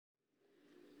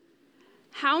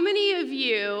How many of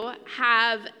you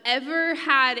have ever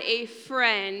had a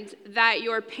friend that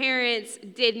your parents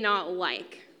did not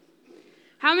like?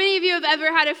 How many of you have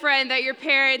ever had a friend that your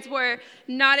parents were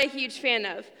not a huge fan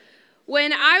of?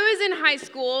 When I was in high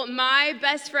school, my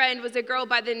best friend was a girl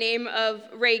by the name of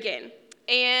Reagan.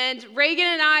 And Reagan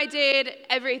and I did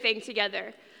everything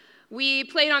together. We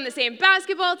played on the same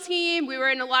basketball team. We were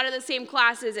in a lot of the same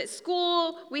classes at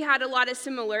school. We had a lot of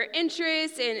similar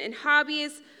interests and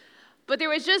hobbies. But there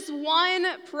was just one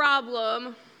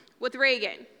problem with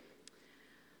Reagan.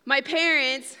 My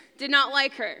parents did not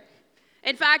like her.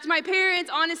 In fact, my parents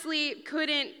honestly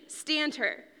couldn't stand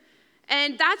her.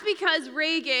 And that's because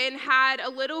Reagan had a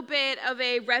little bit of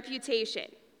a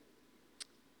reputation.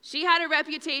 She had a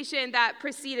reputation that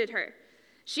preceded her.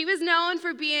 She was known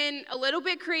for being a little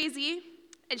bit crazy,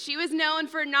 and she was known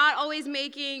for not always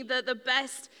making the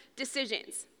best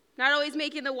decisions, not always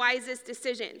making the wisest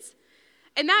decisions.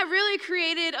 And that really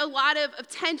created a lot of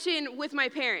tension with my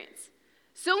parents.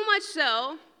 So much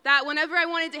so that whenever I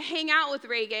wanted to hang out with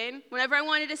Reagan, whenever I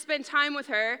wanted to spend time with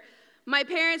her, my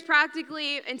parents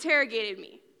practically interrogated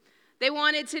me. They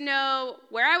wanted to know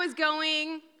where I was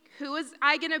going, who was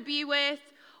I going to be with,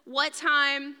 what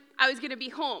time I was going to be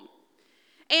home.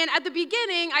 And at the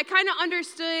beginning, I kind of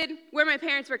understood where my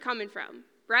parents were coming from,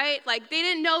 right? Like, they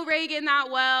didn't know Reagan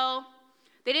that well.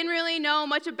 They didn't really know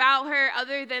much about her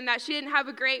other than that she didn't have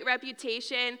a great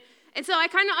reputation. And so I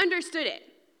kind of understood it.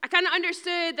 I kind of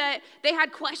understood that they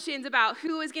had questions about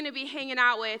who I was going to be hanging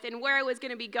out with and where I was going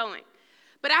to be going.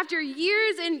 But after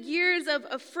years and years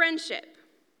of friendship,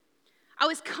 I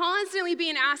was constantly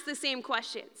being asked the same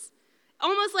questions,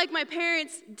 almost like my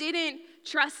parents didn't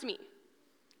trust me.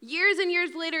 Years and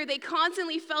years later, they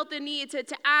constantly felt the need to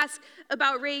ask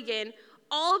about Reagan,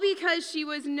 all because she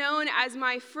was known as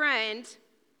my friend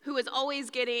who was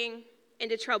always getting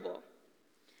into trouble.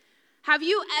 Have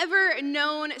you ever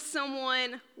known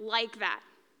someone like that?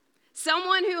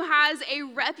 Someone who has a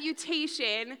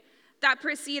reputation that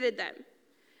preceded them.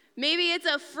 Maybe it's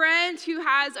a friend who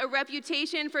has a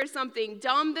reputation for something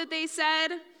dumb that they said.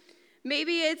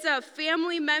 Maybe it's a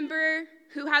family member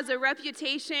who has a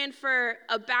reputation for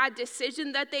a bad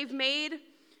decision that they've made.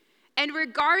 And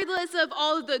regardless of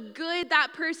all of the good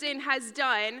that person has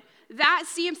done, that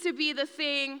seems to be the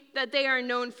thing that they are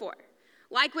known for.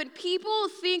 Like, when people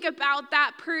think about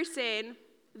that person,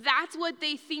 that's what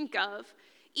they think of,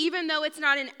 even though it's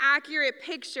not an accurate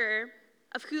picture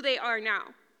of who they are now.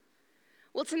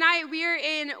 Well, tonight we are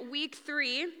in week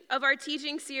 3 of our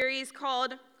teaching series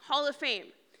called Hall of Fame.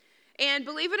 And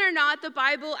believe it or not, the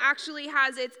Bible actually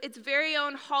has its very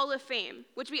own Hall of Fame,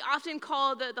 which we often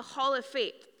call the Hall of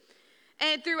Faith.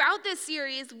 And throughout this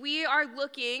series, we are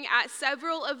looking at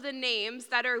several of the names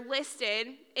that are listed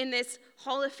in this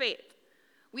Hall of Faith.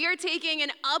 We are taking an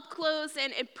up-close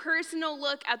and personal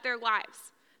look at their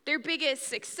lives, their biggest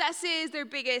successes, their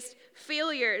biggest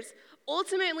failures,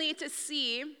 ultimately to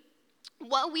see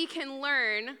what we can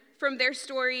learn from their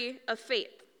story of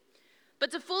faith.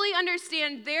 But to fully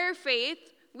understand their faith,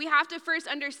 we have to first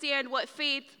understand what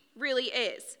faith really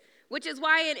is, which is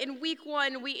why in week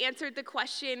 1, we answered the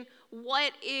question,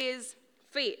 what is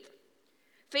faith?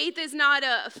 Faith is not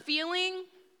a feeling.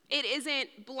 It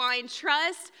isn't blind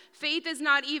trust. Faith is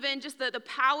not even just the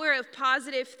power of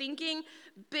positive thinking.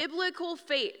 Biblical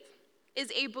faith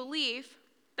is a belief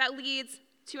that leads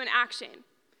to an action.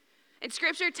 And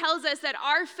Scripture tells us that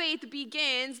our faith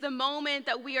begins the moment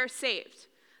that we are saved,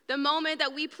 the moment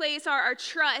that we place our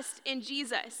trust in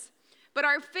Jesus. But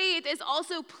our faith is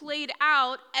also played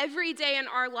out every day in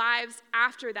our lives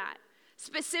after that,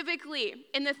 specifically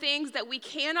in the things that we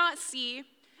cannot see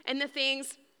and the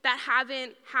things that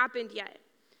haven't happened yet.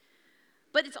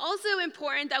 But it's also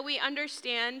important that we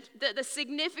understand the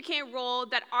significant role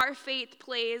that our faith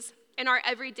plays in our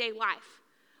everyday life,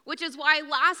 which is why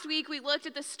last week we looked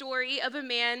at the story of a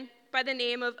man by the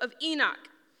name of Enoch.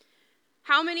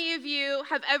 How many of you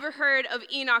have ever heard of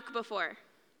Enoch before?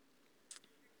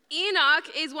 Enoch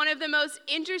is one of the most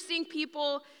interesting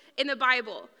people in the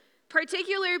Bible,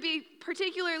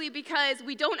 particularly because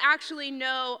we don't actually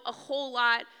know a whole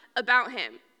lot about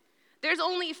him. There's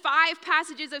only 5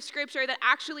 passages of Scripture that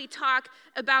actually talk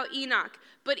about Enoch.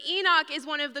 But Enoch is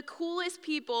one of the coolest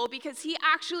people because he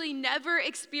actually never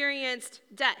experienced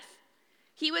death.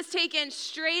 He was taken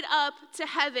straight up to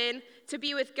heaven to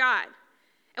be with God.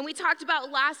 And we talked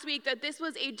about last week that this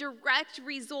was a direct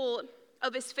result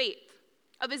of his faith,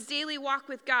 of his daily walk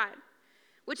with God,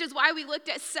 which is why we looked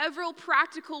at several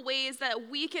practical ways that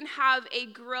we can have a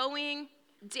growing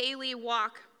daily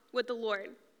walk with the Lord.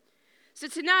 So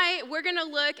tonight, we're going to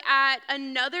look at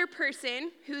another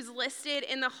person who's listed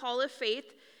in the Hall of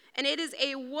Faith, and it is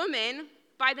a woman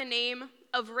by the name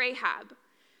of Rahab.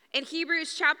 In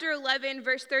Hebrews chapter 11,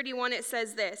 verse 31, it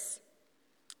says this: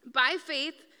 "By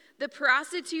faith, the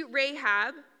prostitute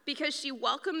Rahab, because she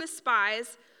welcomed the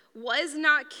spies, was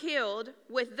not killed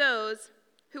with those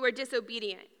who were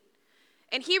disobedient."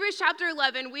 In Hebrews chapter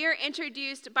 11, we are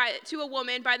introduced to a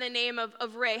woman by the name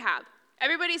of Rahab.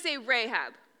 Everybody say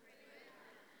Rahab.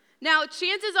 Now,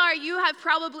 chances are you have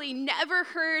probably never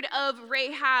heard of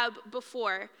Rahab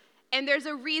before, and there's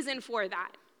a reason for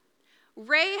that.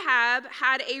 Rahab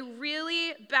had a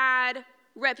really bad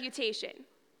reputation.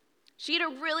 She had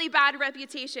a really bad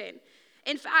reputation.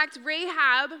 In fact,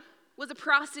 Rahab was a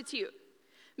prostitute,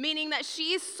 meaning that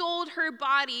she sold her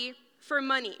body for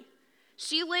money.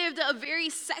 She lived a very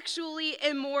sexually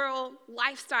immoral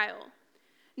lifestyle.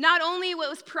 Not only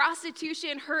was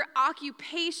prostitution her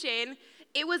occupation,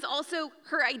 it was also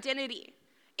her identity.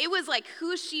 It was like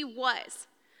who she was.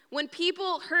 When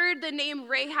people heard the name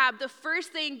Rahab, the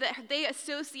first thing that they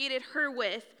associated her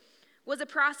with was a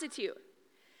prostitute.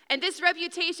 And this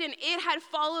reputation, it had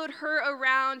followed her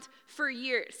around for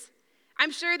years.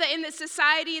 I'm sure that in the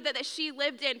society that she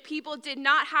lived in, people did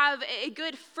not have a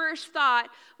good first thought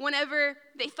whenever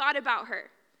they thought about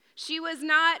her. She was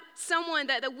not someone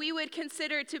that we would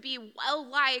consider to be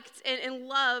well-liked and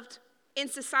loved in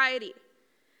society.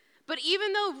 But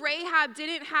even though Rahab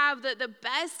didn't have the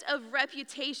best of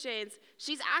reputations,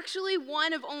 she's actually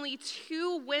one of only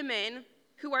 2 women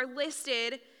who are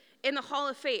listed in the Hall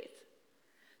of Faith.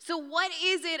 So what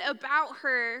is it about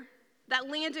her that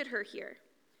landed her here?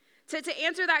 To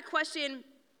answer that question,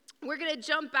 we're going to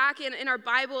jump back in our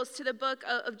Bibles to the book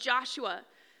of Joshua.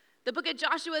 The book of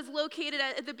Joshua is located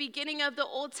at the beginning of the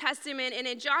Old Testament, and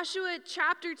in Joshua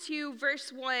chapter 2,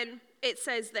 verse 1, it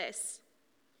says this: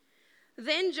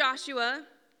 "Then Joshua,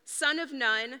 son of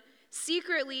Nun,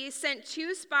 secretly sent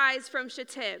 2 spies from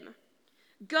Shittim.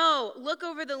 'Go, look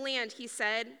over the land,' he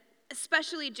said,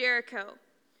 'especially Jericho.'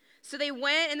 So they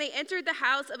went and they entered the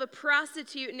house of a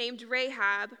prostitute named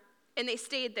Rahab, and they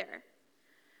stayed there."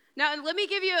 Now, let me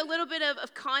give you a little bit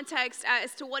of context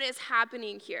as to what is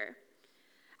happening here.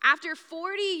 After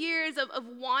 40 years of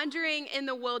wandering in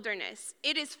the wilderness,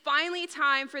 it is finally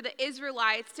time for the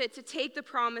Israelites to take the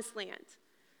promised land.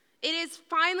 It is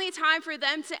finally time for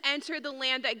them to enter the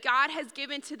land that God has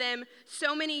given to them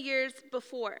so many years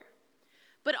before.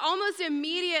 But almost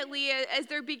immediately, as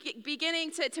they're beginning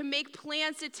to make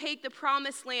plans to take the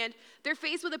promised land, they're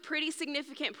faced with a pretty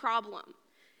significant problem.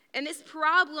 And this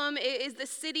problem is the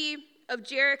city of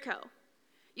Jericho.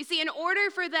 You see, in order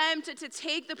for them to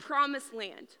take the promised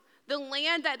land, the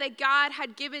land that God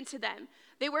had given to them,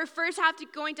 they were first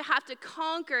going to have to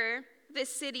conquer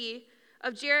this city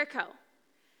of Jericho.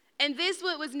 And this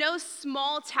was no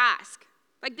small task.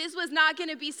 Like, this was not going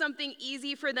to be something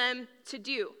easy for them to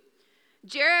do.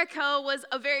 Jericho was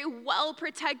a very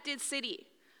well-protected city.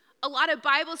 A lot of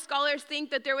Bible scholars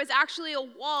think that there was actually a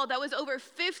wall that was over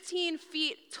 15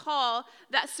 feet tall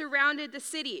that surrounded the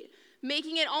city,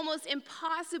 making it almost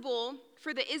impossible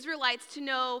for the Israelites to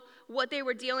know what they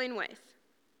were dealing with.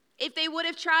 If they would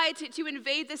have tried to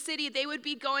invade the city, they would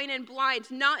be going in blind,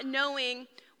 not knowing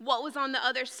what was on the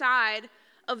other side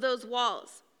of those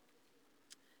walls.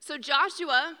 So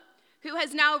Joshua, who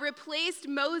has now replaced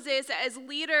Moses as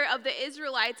leader of the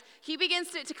Israelites, he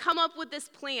begins to come up with this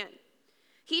plan.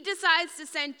 He decides to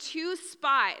send 2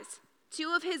 spies,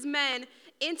 2 of his men,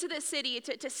 into the city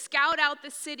to scout out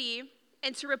the city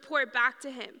and to report back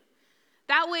to him.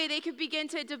 That way they could begin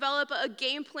to develop a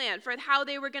game plan for how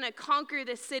they were going to conquer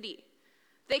the city.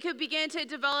 They could begin to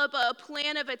develop a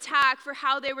plan of attack for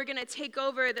how they were going to take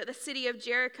over the city of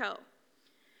Jericho.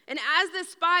 And as the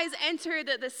spies enter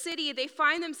the city, they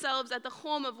find themselves at the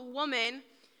home of a woman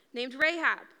named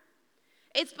Rahab.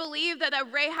 It's believed that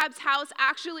Rahab's house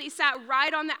actually sat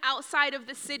right on the outside of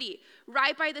the city,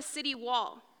 right by the city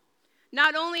wall.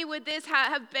 Not only would this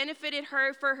have benefited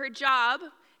her for her job,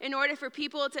 in order for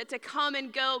people to come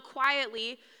and go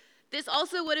quietly, this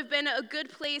also would have been a good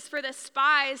place for the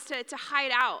spies to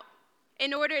hide out,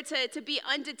 in order to be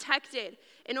undetected,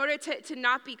 in order to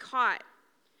not be caught.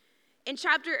 In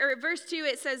verse 2,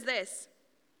 it says this: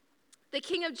 "The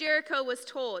king of Jericho was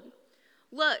told,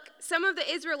 'Look, some of the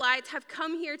Israelites have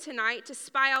come here tonight to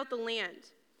spy out the land.'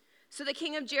 So the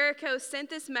king of Jericho sent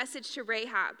this message to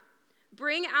Rahab: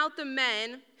 'Bring out the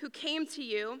men who came to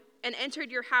you and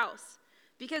entered your house,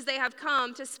 because they have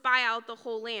come to spy out the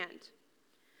whole land.'"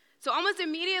 So almost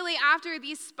immediately after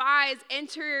these spies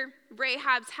enter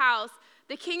Rahab's house,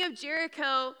 the king of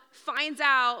Jericho finds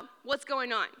out what's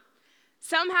going on.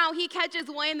 Somehow he catches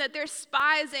wind that there's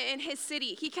spies in his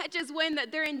city. He catches wind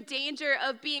that they're in danger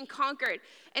of being conquered.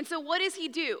 And so what does he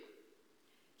do?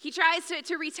 He tries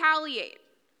to retaliate.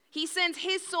 He sends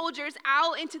his soldiers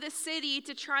out into the city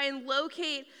to try and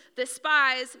locate the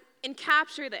spies and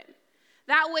capture them.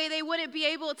 That way they wouldn't be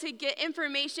able to get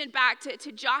information back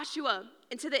to Joshua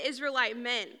and to the Israelite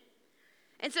men.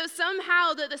 And so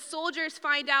somehow the soldiers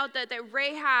find out that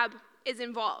Rahab is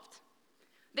involved.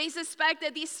 They suspect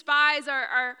that these spies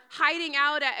are hiding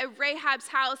out at Rahab's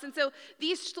house. And so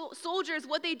these soldiers,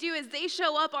 what they do is they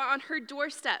show up on her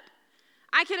doorstep.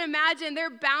 I can imagine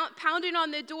they're pounding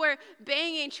on the door,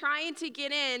 banging, trying to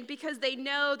get in because they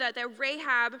know that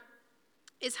Rahab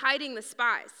is hiding the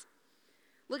spies.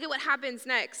 Look at what happens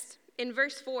next in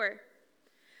verse 4.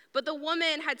 But the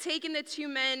woman had taken the two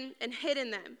men and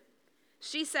hidden them.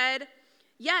 She said,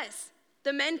 "Yes,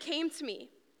 the men came to me,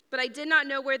 but I did not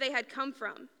know where they had come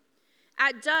from.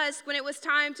 At dusk, when it was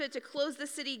time to close the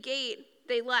city gate,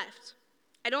 they left.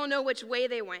 I don't know which way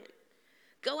they went.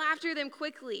 Go after them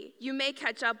quickly. You may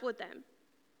catch up with them."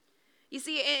 You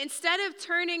see, instead of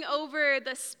turning over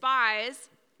the spies,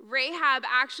 Rahab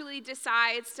actually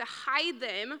decides to hide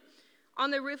them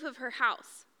on the roof of her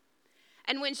house.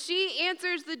 And when she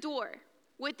answers the door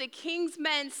with the king's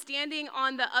men standing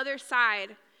on the other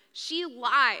side, she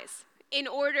lies in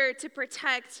order to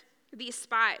protect these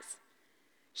spies.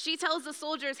 She tells the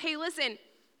soldiers, "Hey, listen,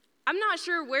 I'm not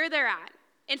sure where they're at.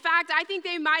 In fact, I think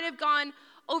they might have gone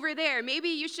over there. Maybe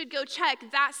you should go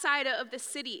check that side of the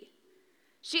city."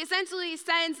 She essentially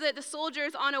sends the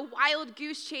soldiers on a wild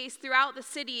goose chase throughout the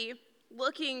city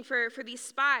looking for these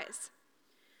spies.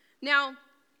 Now,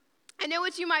 I know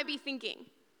what you might be thinking.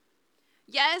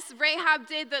 Yes, Rahab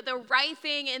did the right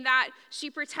thing in that she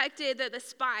protected the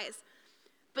spies,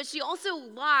 but she also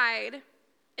lied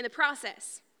in the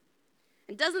process.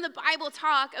 And doesn't the Bible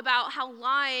talk about how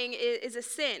lying is a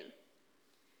sin?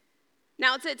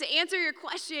 Now, to answer your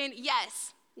question,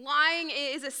 yes, lying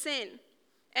is a sin.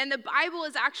 And the Bible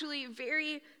is actually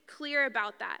very clear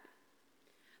about that.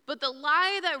 But the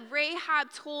lie that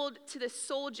Rahab told to the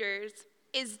soldiers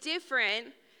is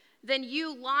different than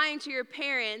you lying to your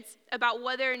parents about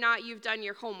whether or not you've done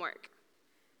your homework.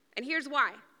 And here's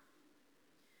why.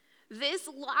 This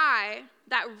lie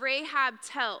that Rahab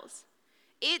tells,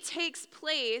 it takes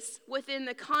place within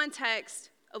the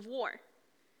context of war.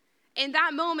 In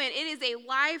that moment, it is a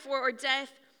life or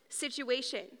death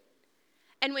situation.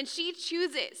 And when she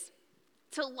chooses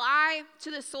to lie to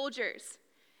the soldiers,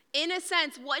 in a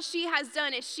sense, what she has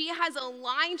done is she has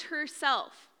aligned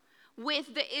herself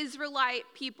with the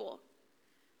Israelite people.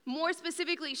 More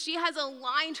specifically, she has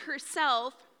aligned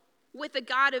herself with the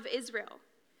God of Israel.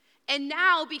 And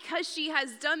now, because she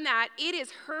has done that, it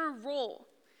is her role.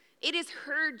 It is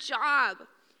her job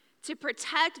to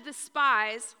protect the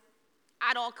spies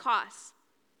at all costs.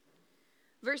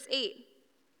 Verse 8.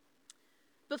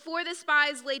 Before the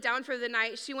spies lay down for the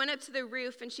night, she went up to the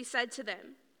roof and she said to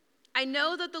them, "I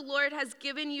know that the Lord has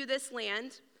given you this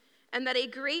land, and that a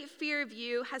great fear of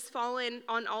you has fallen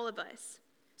on all of us,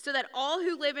 so that all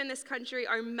who live in this country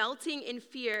are melting in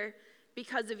fear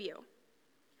because of you.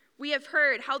 We have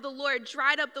heard how the Lord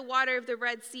dried up the water of the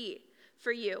Red Sea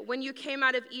for you when you came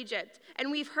out of Egypt, and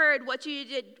we've heard what you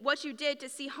did to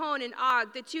Sihon and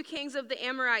Og, the two kings of the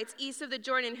Amorites east of the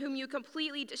Jordan, whom you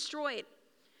completely destroyed.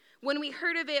 When we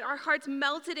heard of it, our hearts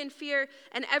melted in fear,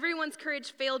 and everyone's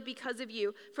courage failed because of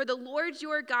you. For the Lord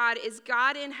your God is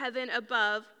God in heaven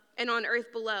above and on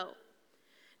earth below.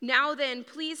 Now then,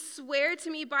 please swear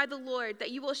to me by the Lord that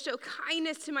you will show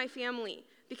kindness to my family,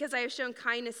 because I have shown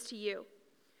kindness to you.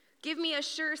 Give me a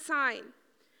sure sign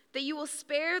that you will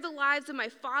spare the lives of my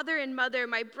father and mother,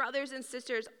 my brothers and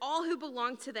sisters, all who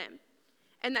belong to them,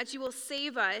 and that you will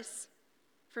save us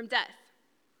from death."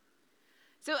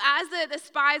 So as the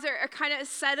spies are kind of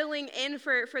settling in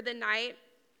for the night,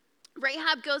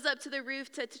 Rahab goes up to the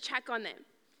roof to check on them.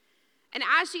 And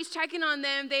as she's checking on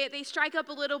them, they strike up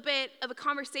a little bit of a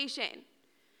conversation.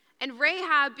 And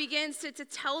Rahab begins to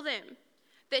tell them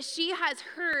that she has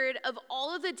heard of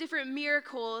all of the different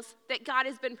miracles that God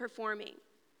has been performing.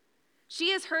 She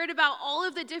has heard about all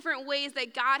of the different ways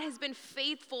that God has been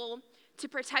faithful to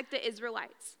protect the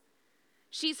Israelites.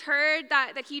 She's heard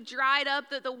that he dried up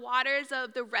the waters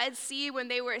of the Red Sea when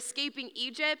they were escaping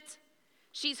Egypt.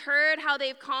 She's heard how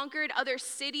they've conquered other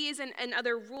cities and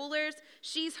other rulers.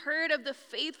 She's heard of the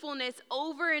faithfulness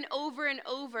over and over and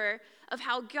over of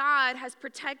how God has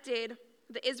protected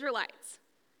the Israelites.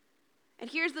 And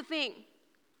here's the thing.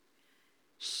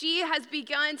 She has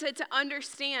begun to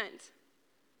understand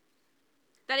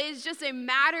that it is just a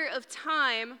matter of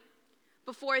time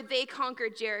before they conquer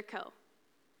Jericho.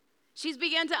 She's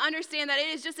began to understand that it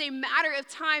is just a matter of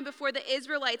time before the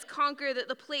Israelites conquer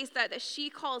the place that she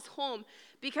calls home,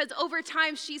 because over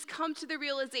time she's come to the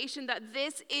realization that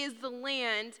this is the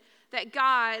land that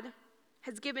God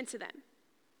has given to them.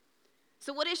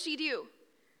 So what does she do?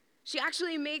 She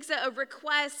actually makes a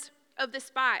request of the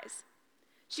spies.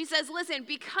 She says, listen,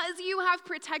 because you have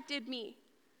protected me,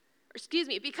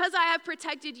 because I have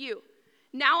protected you,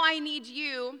 now I need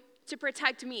you to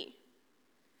protect me.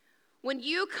 When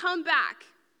you come back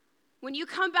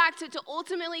to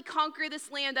ultimately conquer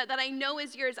this land that I know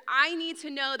is yours, I need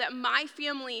to know that my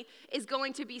family is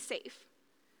going to be safe.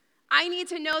 I need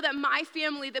to know that my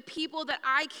family, the people that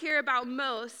I care about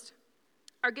most,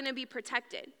 are going to be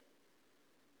protected.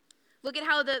 Look at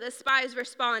how the spies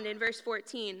respond in verse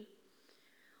 14.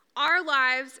 Our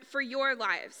lives for your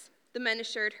lives, the men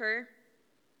assured her.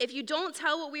 If you don't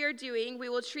tell what we are doing, we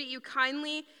will treat you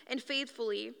kindly and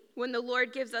faithfully when the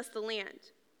Lord gives us the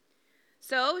land.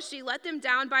 So she let them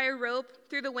down by a rope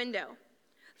through the window,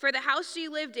 for the house she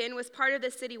lived in was part of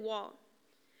the city wall.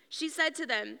 She said to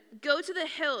them, go to the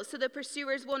hills so the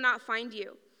pursuers will not find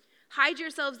you. Hide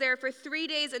yourselves there for 3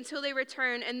 days until they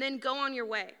return, and then go on your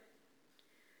way.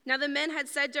 Now the men had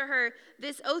said to her,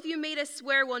 this oath you made us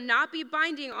swear will not be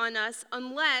binding on us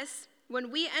unless,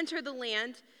 when we enter the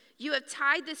land, you have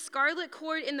tied the scarlet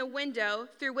cord in the window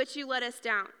through which you let us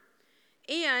down.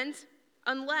 And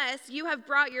unless you have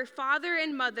brought your father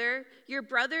and mother, your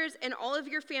brothers, and all of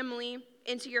your family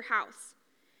into your house.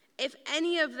 If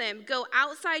any of them go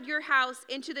outside your house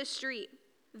into the street,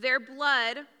 their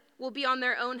blood will be on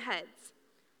their own heads.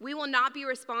 We will not be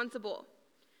responsible.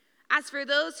 As for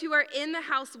those who are in the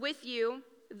house with you,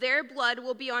 their blood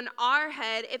will be on our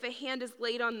head if a hand is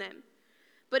laid on them.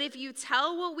 But if you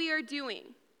tell what we are doing,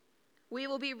 we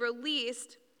will be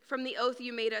released from the oath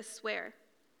you made us swear.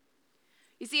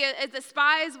 You see, as the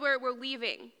spies were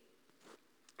leaving,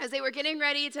 as they were getting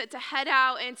ready to head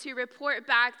out and to report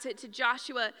back to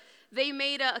Joshua, they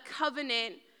made a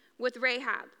covenant with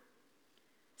Rahab.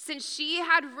 Since she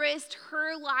had risked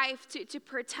her life to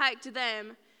protect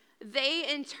them, they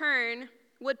in turn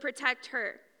would protect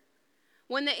her.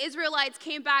 When the Israelites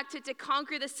came back to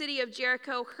conquer the city of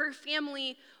Jericho, her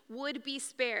family would be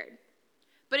spared.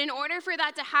 But in order for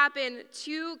that to happen,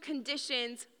 2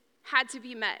 conditions had to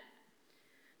be met.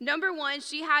 Number 1,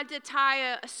 she had to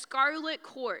tie a scarlet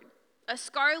cord, a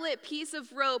scarlet piece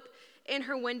of rope in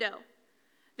her window.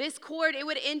 This cord, it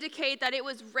would indicate that it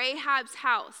was Rahab's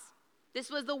house.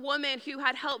 This was the woman who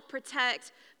had helped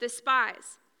protect the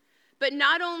spies. But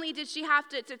not only did she have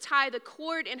to tie the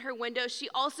cord in her window, she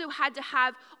also had to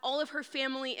have all of her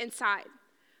family inside.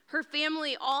 Her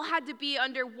family all had to be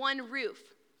under one roof.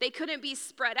 They couldn't be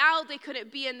spread out. They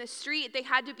couldn't be in the street. They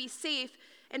had to be safe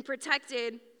and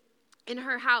protected in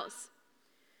her house.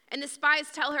 And the spies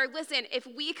tell her, listen, if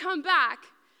we come back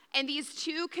and these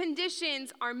 2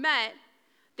 conditions are met,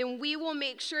 then we will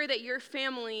make sure that your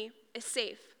family is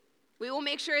safe. We will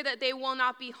make sure that they will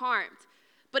not be harmed.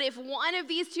 But if one of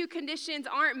these 2 conditions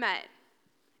aren't met,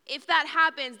 if that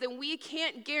happens, then we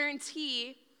can't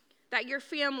guarantee that your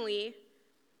family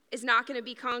is not going to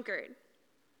be conquered.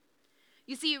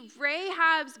 You see,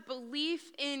 Rahab's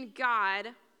belief in God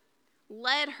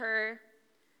led her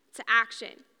to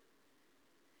action.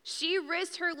 She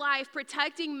risked her life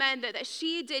protecting men that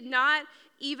she did not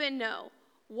even know.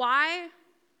 Why?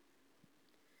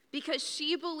 Because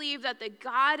she believed that the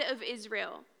God of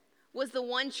Israel was the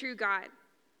one true God.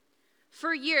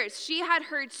 For years, she had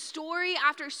heard story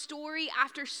after story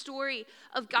after story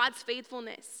of God's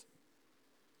faithfulness.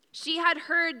 She had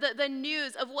heard the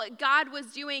news of what God was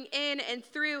doing in and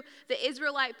through the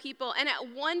Israelite people. And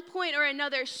at one point or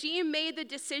another, she made the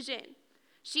decision.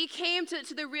 She came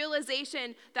to the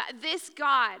realization that this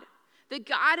God, the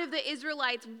God of the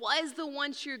Israelites, was the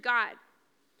one true God.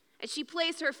 And she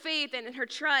placed her faith and her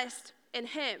trust in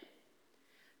him.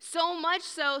 So much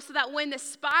so that when the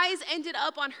spies ended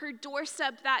up on her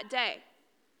doorstep that day,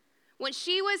 when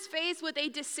she was faced with a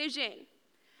decision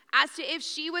as to if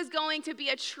she was going to be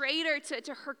a traitor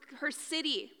to her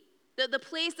city, the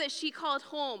place that she called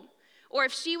home, or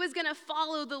if she was going to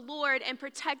follow the Lord and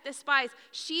protect the spies,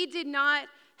 she did not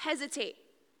hesitate.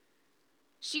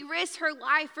 She risked her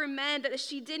life for men that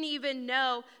she didn't even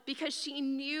know because she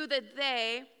knew that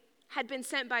they had been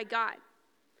sent by God.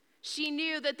 She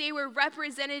knew that they were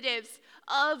representatives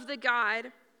of the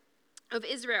God of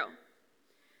Israel.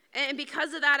 And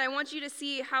because of that, I want you to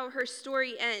see how her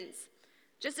story ends.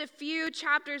 Just a few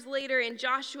chapters later in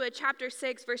Joshua chapter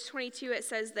 6, verse 22, it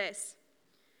says this.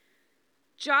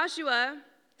 Joshua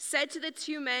said to the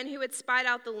 2 men who had spied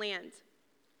out the land,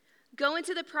 "Go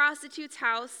into the prostitute's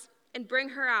house and bring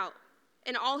her out.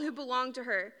 and all who belong to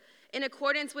her, in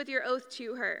accordance with your oath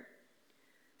to her."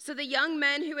 So the young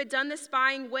men who had done the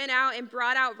spying went out and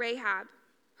brought out Rahab,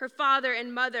 her father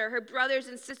and mother, her brothers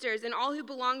and sisters, and all who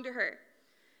belonged to her.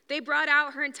 They brought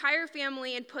out her entire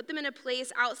family and put them in a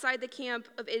place outside the camp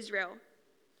of Israel.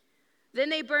 Then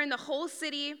they burned the whole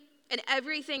city and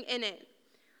everything in it.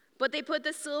 But they put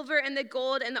the silver and the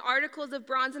gold and the articles of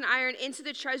bronze and iron into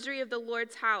the treasury of the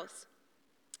Lord's house.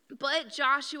 But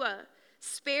Joshua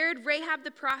spared Rahab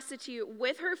the prostitute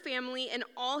with her family and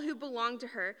all who belonged to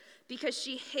her, because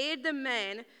she hid the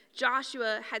men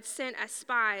Joshua had sent as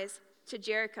spies to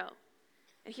Jericho.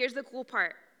 And here's the cool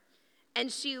part.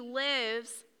 And she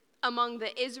lives among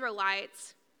the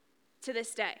Israelites to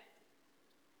this day.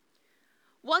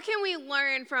 What can we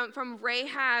learn from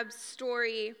Rahab's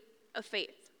story of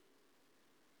faith?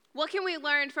 What can we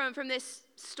learn from this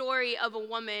story of a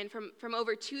woman from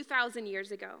over 2,000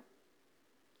 years ago?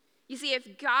 You see,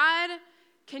 if God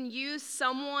can use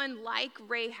someone like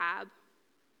Rahab,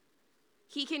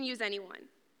 he can use anyone.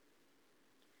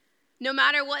 No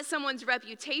matter what someone's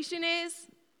reputation is,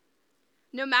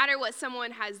 no matter what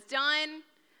someone has done,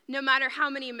 no matter how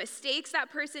many mistakes that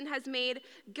person has made,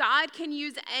 God can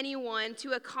use anyone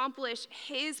to accomplish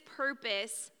his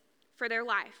purpose for their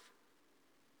life.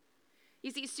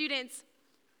 You see, students,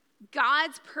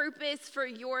 God's purpose for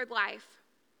your life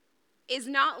is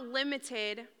not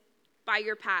limited by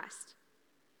your past.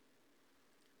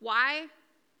 Why?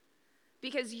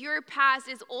 Because your past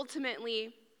is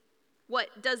ultimately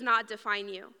what does not define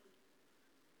you.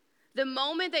 The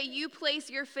moment that you place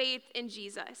your faith in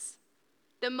Jesus,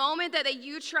 the moment that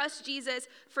you trust Jesus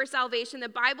for salvation, the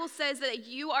Bible says that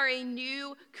you are a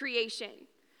new creation.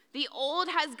 The old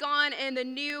has gone and the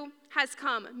new has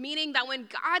come, meaning that when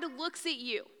God looks at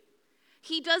you,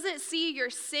 he doesn't see your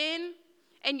sin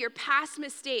and your past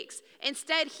mistakes.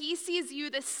 Instead, he sees you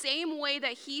the same way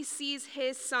that he sees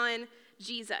his son,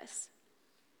 Jesus.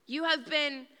 You have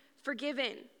been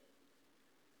forgiven.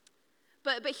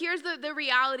 But here's the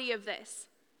reality of this.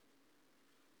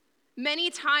 Many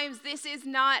times, this is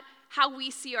not how we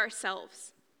see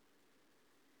ourselves.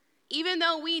 Even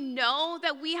though we know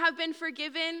that we have been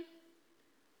forgiven,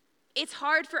 it's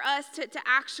hard for us to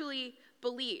actually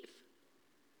believe.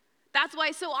 That's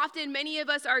why so often many of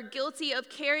us are guilty of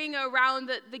carrying around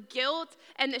the guilt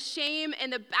and the shame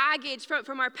and the baggage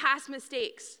from our past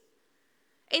mistakes.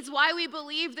 It's why we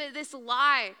believe that this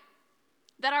lie,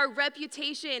 that our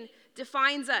reputation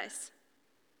defines us.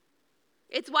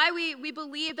 It's why we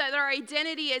believe that our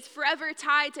identity is forever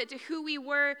tied to who we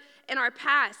were in our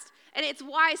past. And it's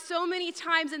why so many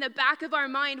times in the back of our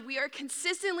mind, we are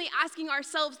consistently asking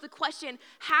ourselves the question,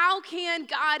 how can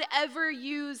God ever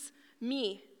use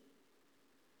me?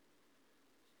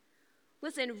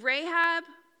 Listen, Rahab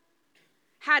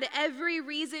had every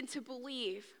reason to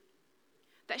believe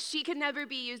that she could never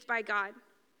be used by God.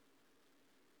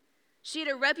 She had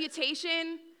a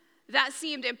reputation that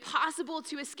seemed impossible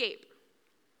to escape.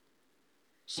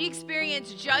 She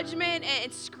experienced judgment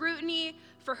and scrutiny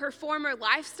for her former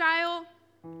lifestyle.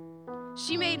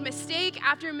 She made mistake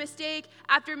after mistake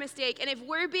after mistake. And if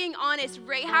we're being honest,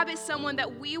 Rahab is someone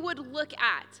that we would look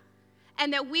at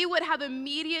and that we would have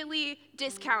immediately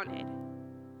discounted.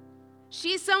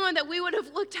 She's someone that we would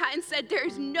have looked at and said,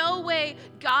 there's no way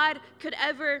God could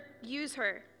ever use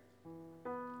her.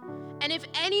 And if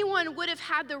anyone would have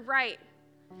had the right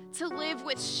to live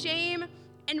with shame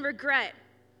and regret,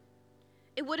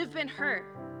 it would have been her.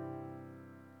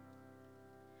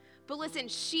 But listen,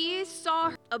 she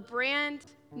saw a brand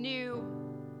new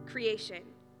creation.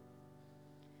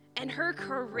 And her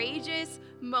courageous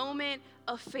moment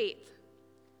of faith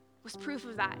was proof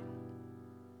of that.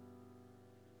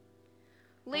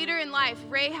 Later in life,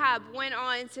 Rahab went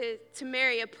on to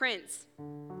marry a prince.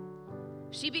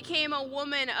 She became a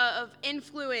woman of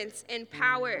influence and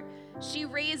power. She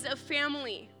raised a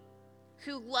family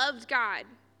who loved God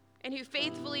and who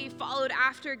faithfully followed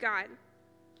after God.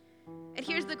 And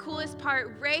here's the coolest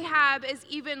part. Rahab is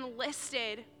even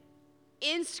listed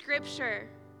in Scripture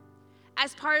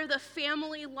as part of the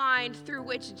family line through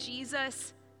which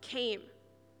Jesus came.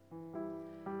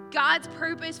 God's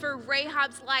purpose for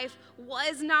Rahab's life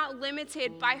was not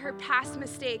limited by her past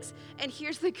mistakes. And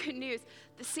here's the good news.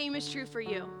 The same is true for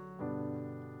you.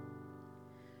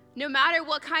 No matter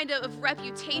what kind of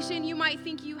reputation you might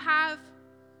think you have,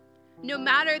 no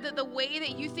matter the way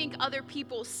that you think other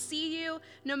people see you,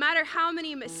 no matter how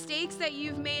many mistakes that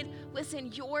you've made,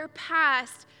 listen, your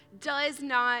past does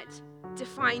not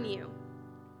define you.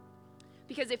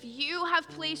 Because if you have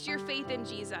placed your faith in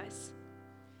Jesus,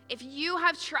 if you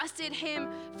have trusted him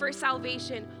for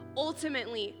salvation,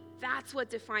 ultimately, that's what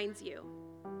defines you.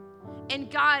 And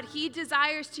God, he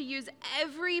desires to use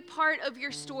every part of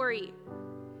your story,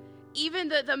 even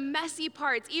the messy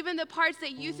parts, even the parts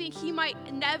that you think he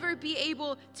might never be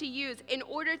able to use in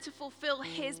order to fulfill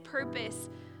his purpose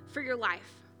for your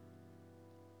life.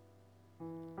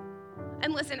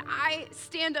 And listen, I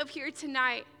stand up here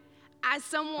tonight as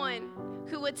someone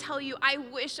who would tell you, I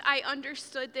wish I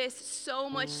understood this so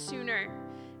much sooner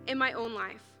in my own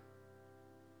life.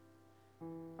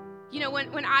 You know,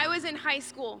 when I was in high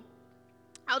school,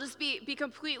 I'll just be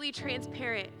completely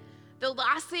transparent. The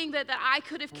last thing that I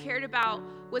could have cared about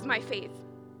was my faith.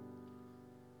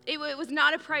 It was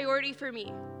not a priority for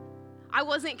me. I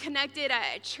wasn't connected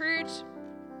at church.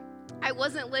 I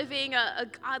wasn't living a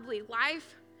godly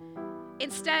life.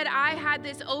 Instead, I had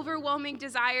this overwhelming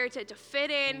desire to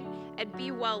fit in and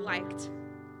be well-liked.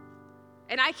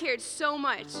 And I cared so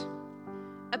much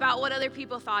about what other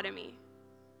people thought of me.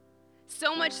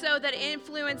 So much so that it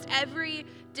influenced every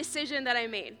decision that I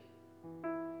made.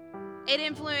 It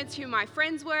influenced who my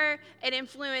friends were. It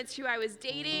influenced who I was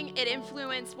dating. It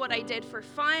influenced what I did for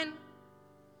fun.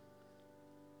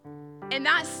 And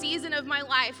that season of my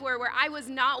life where I was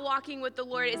not walking with the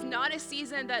Lord is not a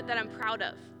season that I'm proud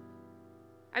of.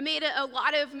 I made a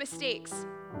lot of mistakes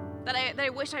that I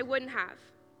wish I wouldn't have.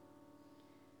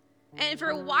 And for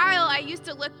a while, I used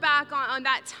to look back on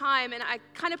that time, and I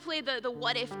kind of played the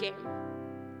what if game.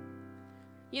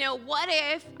 You know, what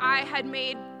if I had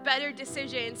made better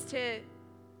decisions to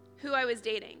who I was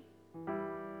dating?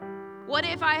 What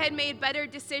if I had made better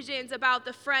decisions about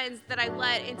the friends that I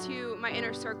let into my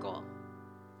inner circle?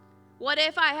 What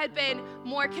if I had been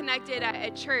more connected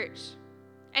at church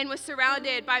and was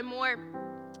surrounded by more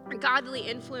godly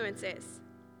influences?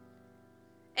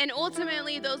 And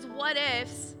ultimately, those what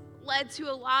ifs led to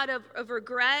a lot of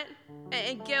regret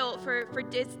and guilt for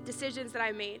decisions that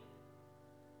I made.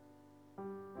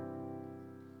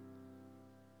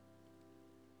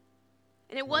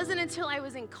 And it wasn't until I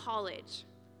was in college,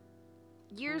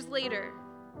 years later,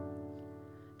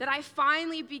 that I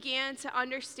finally began to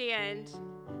understand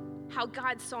how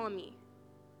God saw me.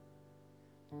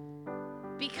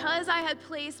 Because I had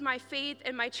placed my faith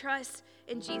and my trust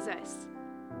in Jesus,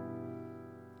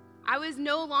 I was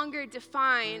no longer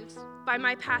defined by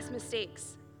my past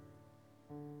mistakes.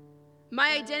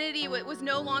 My identity was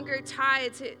no longer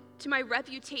tied to my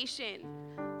reputation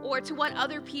or to what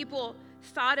other people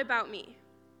thought about me.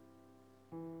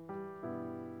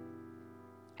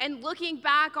 And looking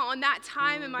back on that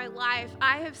time in my life,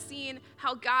 I have seen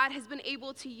how God has been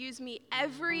able to use me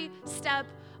every step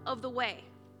of the way,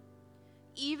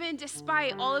 even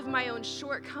despite all of my own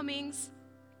shortcomings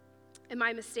and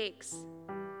my mistakes.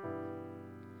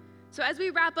 So as we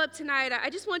wrap up tonight,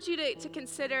 I just want you to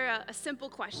consider a simple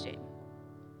question.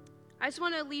 I just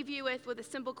want to leave you with a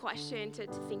simple question to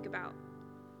think about.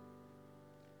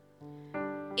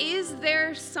 Is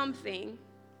there something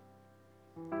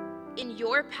in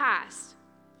your past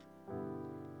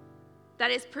that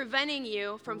is preventing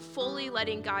you from fully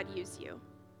letting God use you?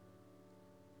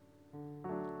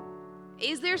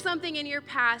 Is there something in your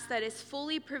past that is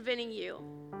fully preventing you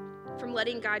from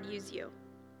letting God use you?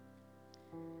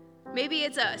 Maybe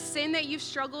it's a sin that you've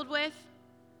struggled with.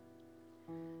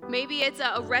 Maybe it's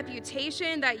a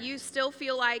reputation that you still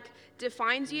feel like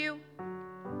defines you.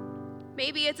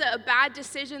 Maybe it's a bad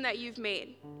decision that you've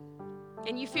made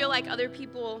and you feel like other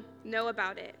people know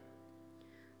about it.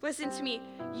 Listen to me.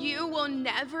 You will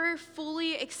never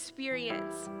fully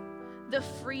experience the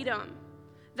freedom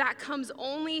that comes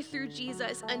only through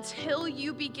Jesus until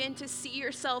you begin to see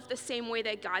yourself the same way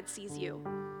that God sees you.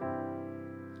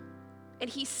 And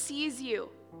he sees you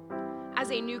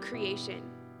as a new creation.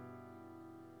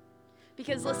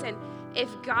 Because listen, if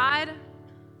God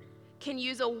can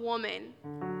use a woman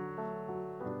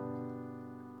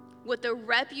with a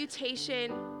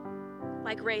reputation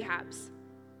like Rahab's,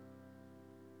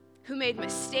 who made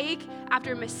mistake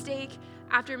after mistake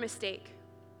after mistake,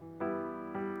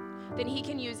 then he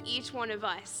can use each one of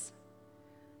us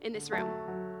in this room.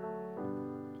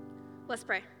 Let's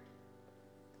pray.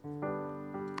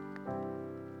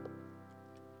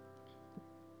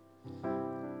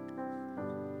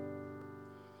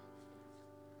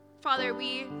 Father,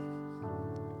 we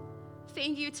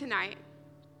thank you tonight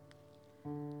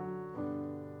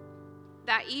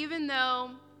that even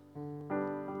though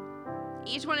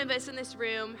each one of us in this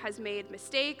room has made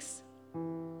mistakes,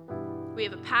 we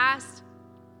have a past,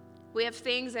 we have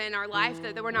things in our life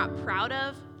that we're not proud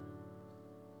of,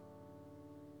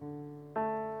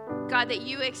 God, that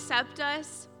you accept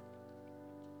us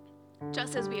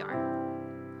just as we are.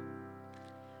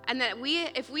 And that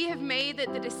if we have made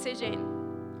the decision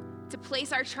to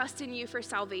place our trust in you for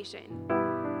salvation,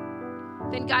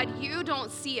 then God, you don't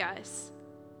see us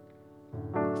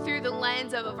through the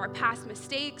lens of our past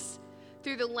mistakes,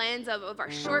 through the lens of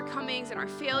our shortcomings and our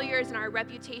failures and our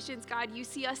reputations. God, you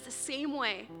see us the same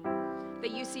way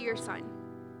that you see your son.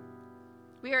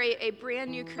 We are a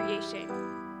brand new creation.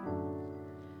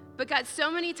 But God,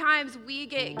 so many times we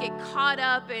get caught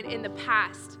up in the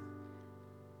past.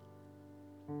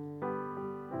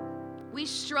 We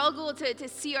struggle to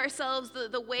see ourselves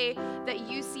the way that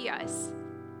you see us.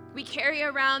 We carry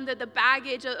around the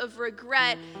baggage of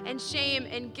regret and shame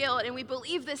and guilt, and we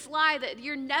believe this lie that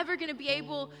you're never going to be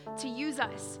able to use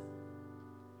us.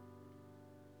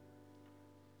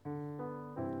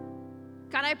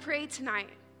 God, I pray tonight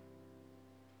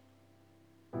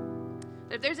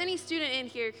that if there's any student in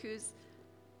here who's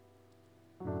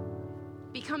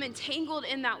become entangled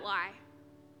in that lie,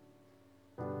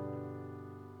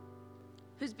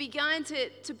 who's begun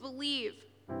to believe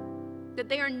that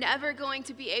they are never going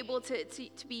to be able to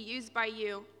be used by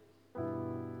you,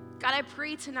 God, I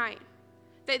pray tonight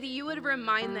that you would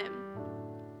remind them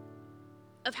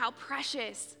of how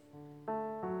precious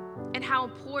and how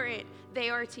important they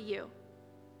are to you.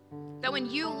 That when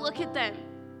you look at them,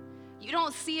 you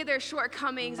don't see their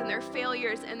shortcomings and their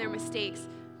failures and their mistakes.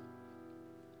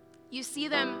 You see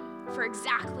them for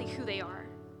exactly who they are,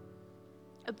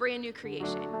 a brand new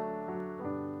creation.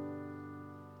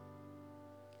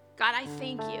 God, I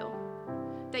thank you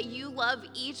that you love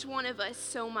each one of us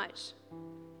so much,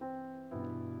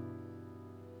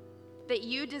 that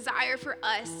you desire for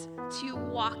us to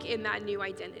walk in that new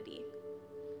identity.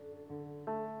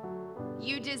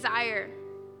 You desire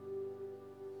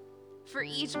for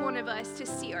each one of us to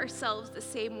see ourselves the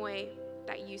same way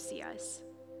that you see us.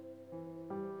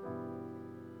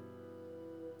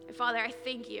 And Father, I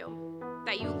thank you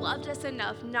that you loved us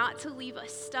enough not to leave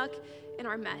us stuck in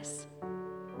our mess,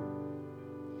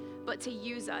 but to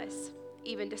use us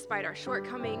even despite our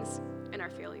shortcomings and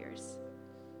our failures.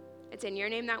 It's in your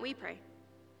name that we pray.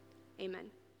 Amen.